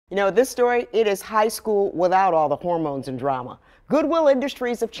You know, this story, it is high school without all the hormones and drama. Goodwill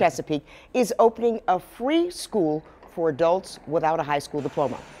Industries of Chesapeake is opening a free school for adults without a high school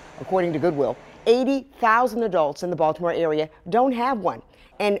diploma. According to Goodwill, 80,000 adults in the Baltimore area don't have one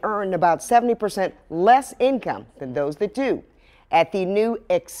and earn about 70% less income than those that do. At the new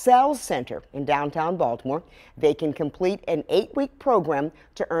Excel Center in downtown Baltimore, they can complete an 8-week program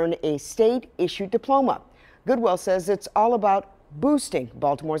to earn a state-issued diploma. Goodwill says it's all about boosting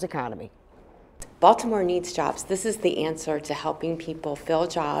Baltimore's economy. Baltimore needs jobs. This is the answer to helping people fill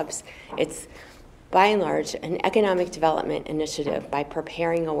jobs. It's, by and large, an economic development initiative by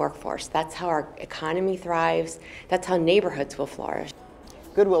preparing a workforce. That's how our economy thrives. That's how neighborhoods will flourish.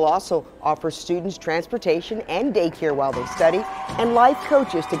 Goodwill also offers students transportation and daycare while they study and life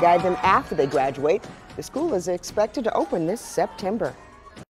coaches to guide them after they graduate. The school is expected to open this September.